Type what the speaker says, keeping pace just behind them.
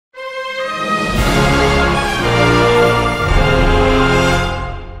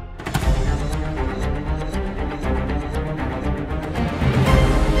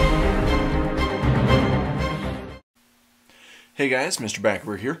Hey guys, Mr.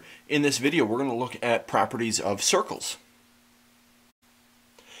 Backerberg here. In this video we're going to look at properties of circles.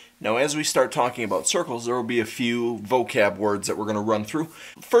 Now as we start talking about circles, there will be a few vocab words that we're going to run through.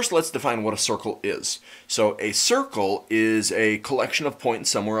 First, let's define what a circle is. So a circle is a collection of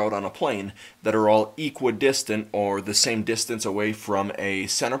points somewhere out on a plane that are all equidistant or the same distance away from a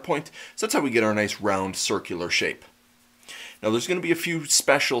center point. So that's how we get our nice round circular shape. Now there's going to be a few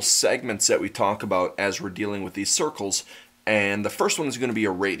special segments that we talk about as we're dealing with these circles, and the first one is going to be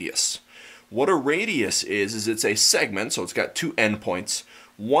a radius. What a radius is it's a segment, so it's got two endpoints.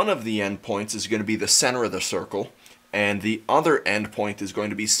 One of the endpoints is going to be the center of the circle, and the other endpoint is going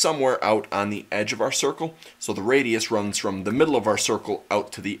to be somewhere out on the edge of our circle. So the radius runs from the middle of our circle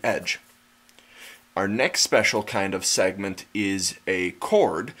out to the edge. Our next special kind of segment is a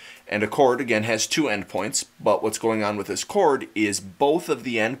chord, and a chord again has two endpoints, but what's going on with this chord is both of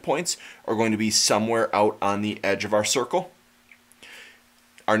the endpoints are going to be somewhere out on the edge of our circle.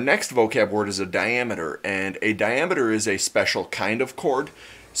 Our next vocab word is a diameter, and a diameter is a special kind of chord.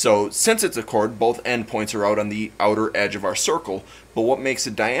 So since it's a chord, both endpoints are out on the outer edge of our circle, but what makes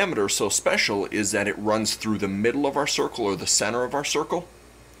a diameter so special is that it runs through the middle of our circle or the center of our circle.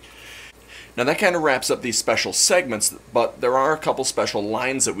 Now that kind of wraps up these special segments, but there are a couple special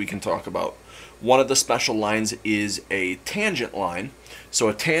lines that we can talk about. One of the special lines is a tangent line. So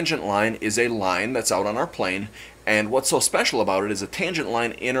a tangent line is a line that's out on our plane, and what's so special about it is a tangent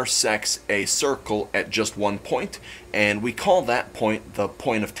line intersects a circle at just one point, and we call that point the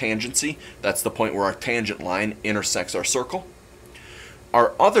point of tangency. That's the point where our tangent line intersects our circle.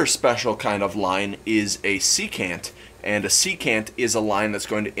 Our other special kind of line is a secant, and a secant is a line that's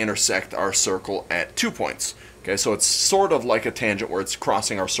going to intersect our circle at 2 points. Okay, so it's sort of like a tangent where it's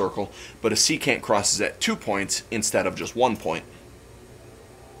crossing our circle, but a secant crosses at 2 points instead of just 1 point.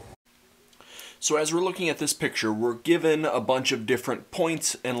 So as we're looking at this picture, we're given a bunch of different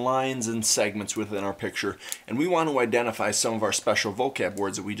points and lines and segments within our picture, and we want to identify some of our special vocab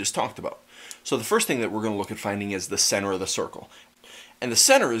words that we just talked about. So the first thing that we're going to look at finding is the center of the circle. And the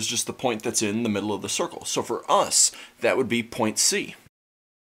center is just the point that's in the middle of the circle. So for us, that would be point C.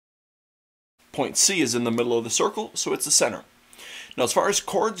 Point C is in the middle of the circle, so it's the center. Now as far as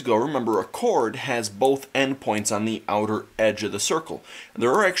chords go, remember a chord has both endpoints on the outer edge of the circle.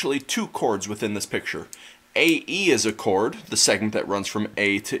 There are actually two chords within this picture. AE is a chord, the segment that runs from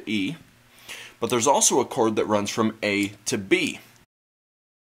A to E. But there's also a chord that runs from A to B.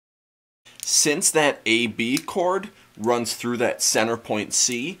 Since that AB chord runs through that center point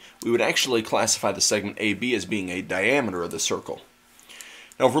C, we would actually classify the segment AB as being a diameter of the circle.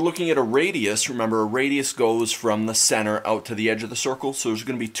 Now if we're looking at a radius, remember a radius goes from the center out to the edge of the circle, so there's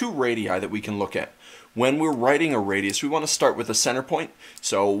going to be two radii that we can look at. When we're writing a radius, we want to start with a center point,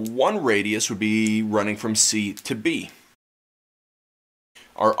 so one radius would be running from C to B.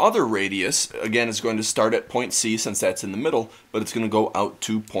 Our other radius, again, is going to start at point C since that's in the middle, but it's going to go out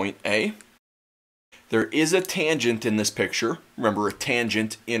to point A. There is a tangent in this picture. Remember, a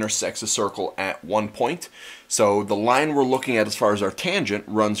tangent intersects a circle at 1 point. So the line we're looking at as far as our tangent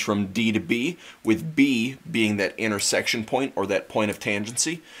runs from D to B, with B being that intersection point or that point of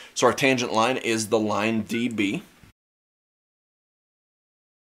tangency. So our tangent line is the line DB.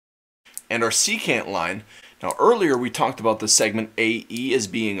 And our secant line, now earlier we talked about the segment AE as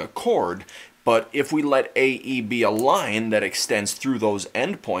being a chord, but if we let AE be a line that extends through those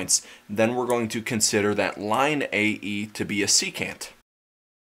endpoints, then we're going to consider that line AE to be a secant.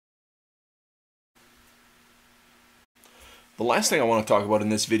 The last thing I want to talk about in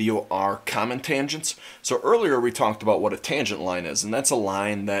this video are common tangents. So earlier we talked about what a tangent line is, and that's a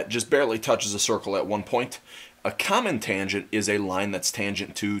line that just barely touches a circle at 1 point. A common tangent is a line that's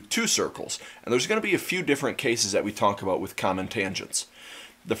tangent to two circles, and there's going to be a few different cases that we talk about with common tangents.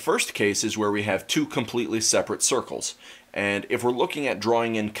 The first case is where we have two completely separate circles, and if we're looking at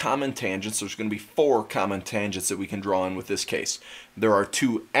drawing in common tangents, there's going to be 4 common tangents that we can draw in with this case. There are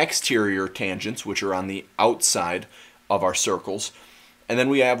 2 exterior tangents, which are on the outside of our circles, and then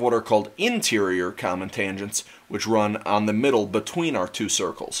we have what are called interior common tangents, which run on the middle between our 2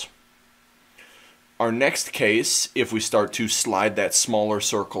 circles. Our next case, if we start to slide that smaller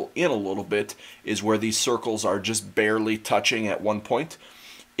circle in a little bit, is where these circles are just barely touching at 1 point.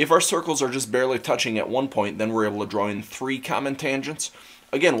 If our circles are just barely touching at 1 point, then we're able to draw in 3 common tangents.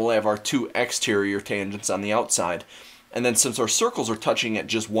 Again, we'll have our 2 exterior tangents on the outside. And then since our circles are touching at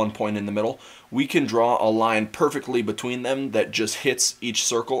just 1 point in the middle, we can draw a line perfectly between them that just hits each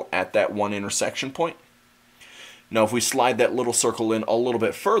circle at that one intersection point. Now if we slide that little circle in a little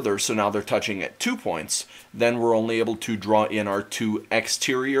bit further, so now they're touching at 2 points, then we're only able to draw in our 2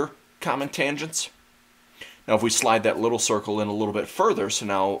 exterior common tangents. Now if we slide that little circle in a little bit further, so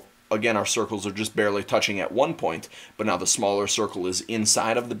now again our circles are just barely touching at one point, but now the smaller circle is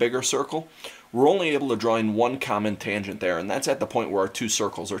inside of the bigger circle, we're only able to draw in one common tangent there, and that's at the point where our two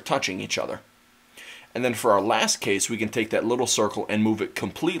circles are touching each other. And then for our last case, we can take that little circle and move it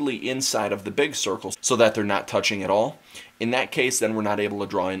completely inside of the big circle so that they're not touching at all. In that case, then we're not able to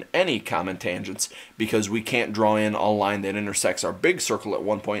draw in any common tangents because we can't draw in a line that intersects our big circle at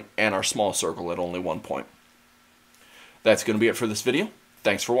one point and our small circle at only one point. That's going to be it for this video.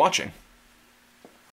 Thanks for watching.